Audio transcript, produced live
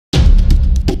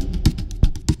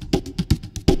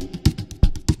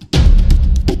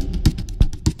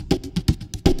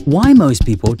Why most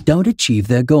people don't achieve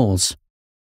their goals.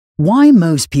 Why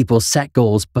most people set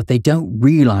goals but they don't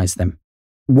realize them.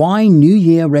 Why New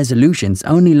Year resolutions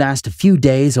only last a few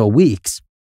days or weeks.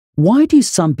 Why do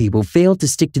some people fail to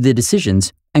stick to their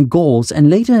decisions and goals and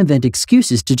later invent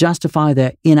excuses to justify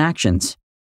their inactions?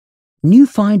 New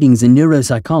findings in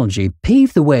neuropsychology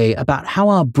pave the way about how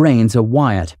our brains are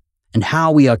wired and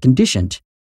how we are conditioned.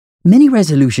 Many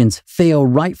resolutions fail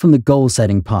right from the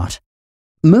goal-setting part.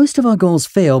 Most of our goals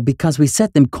fail because we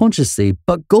set them consciously,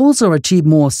 but goals are achieved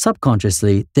more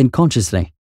subconsciously than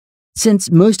consciously. Since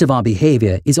most of our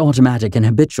behavior is automatic and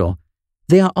habitual,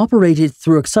 they are operated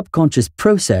through a subconscious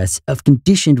process of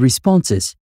conditioned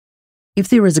responses. If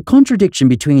there is a contradiction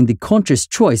between the conscious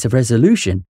choice of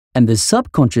resolution and the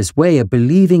subconscious way of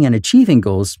believing and achieving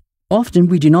goals, often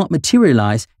we do not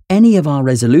materialize any of our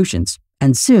resolutions,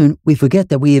 and soon we forget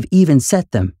that we have even set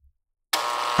them.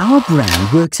 Our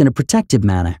brain works in a protective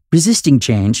manner, resisting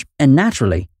change, and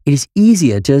naturally, it is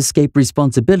easier to escape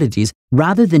responsibilities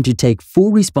rather than to take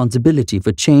full responsibility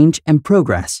for change and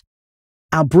progress.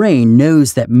 Our brain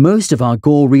knows that most of our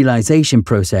goal realization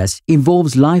process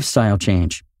involves lifestyle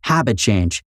change, habit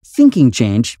change, thinking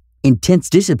change,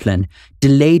 intense discipline,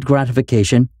 delayed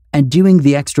gratification, and doing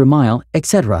the extra mile,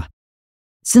 etc.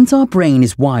 Since our brain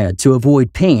is wired to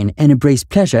avoid pain and embrace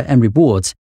pleasure and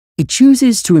rewards, it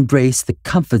chooses to embrace the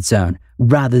comfort zone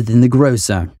rather than the growth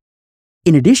zone.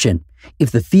 In addition,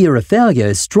 if the fear of failure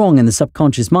is strong in the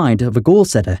subconscious mind of a goal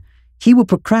setter, he will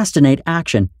procrastinate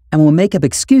action and will make up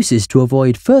excuses to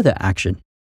avoid further action.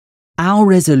 Our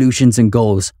resolutions and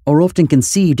goals are often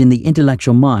conceived in the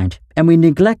intellectual mind, and we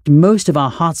neglect most of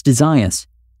our heart's desires.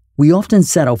 We often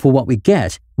settle for what we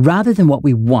get rather than what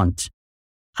we want.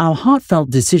 Our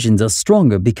heartfelt decisions are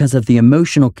stronger because of the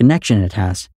emotional connection it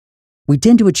has. We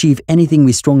tend to achieve anything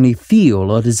we strongly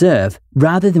feel or deserve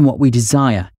rather than what we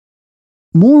desire.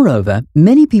 Moreover,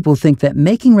 many people think that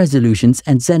making resolutions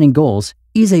and setting goals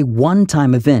is a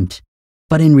one-time event.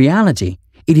 But in reality,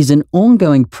 it is an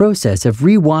ongoing process of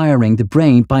rewiring the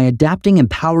brain by adapting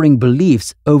empowering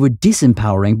beliefs over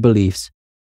disempowering beliefs.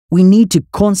 We need to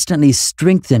constantly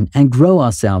strengthen and grow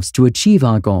ourselves to achieve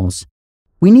our goals.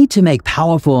 We need to make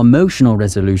powerful emotional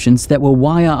resolutions that will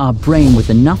wire our brain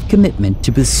with enough commitment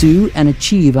to pursue and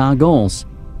achieve our goals.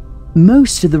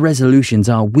 Most of the resolutions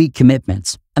are weak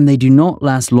commitments, and they do not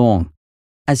last long.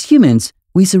 As humans,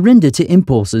 we surrender to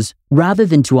impulses rather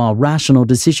than to our rational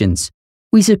decisions.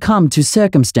 We succumb to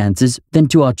circumstances than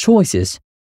to our choices.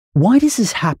 Why does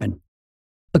this happen?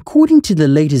 According to the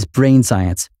latest brain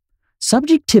science,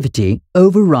 subjectivity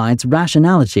overrides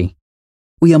rationality.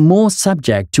 We are more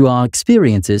subject to our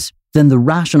experiences than the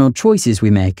rational choices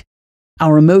we make.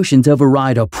 Our emotions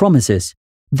override our promises.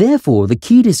 Therefore, the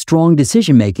key to strong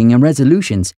decision-making and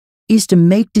resolutions is to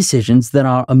make decisions that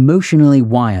are emotionally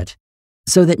wired,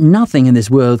 so that nothing in this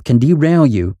world can derail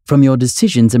you from your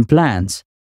decisions and plans.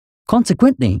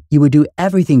 Consequently, you will do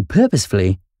everything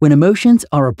purposefully when emotions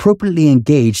are appropriately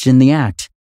engaged in the act.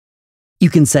 You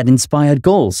can set inspired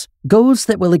goals, goals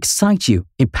that will excite you,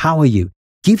 empower you,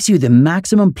 gives you the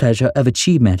maximum pleasure of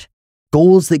achievement,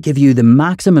 goals that give you the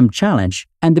maximum challenge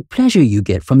and the pleasure you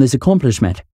get from this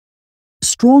accomplishment.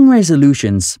 Strong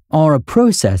resolutions are a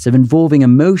process of involving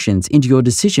emotions into your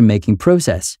decision-making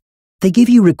process. They give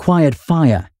you required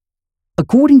fire.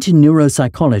 According to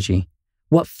neuropsychology,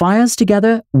 what fires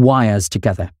together wires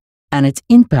together, and its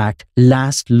impact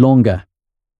lasts longer.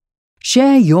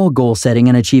 Share your goal setting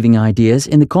and achieving ideas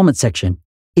in the comment section.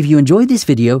 If you enjoyed this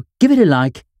video, give it a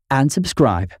like and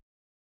subscribe.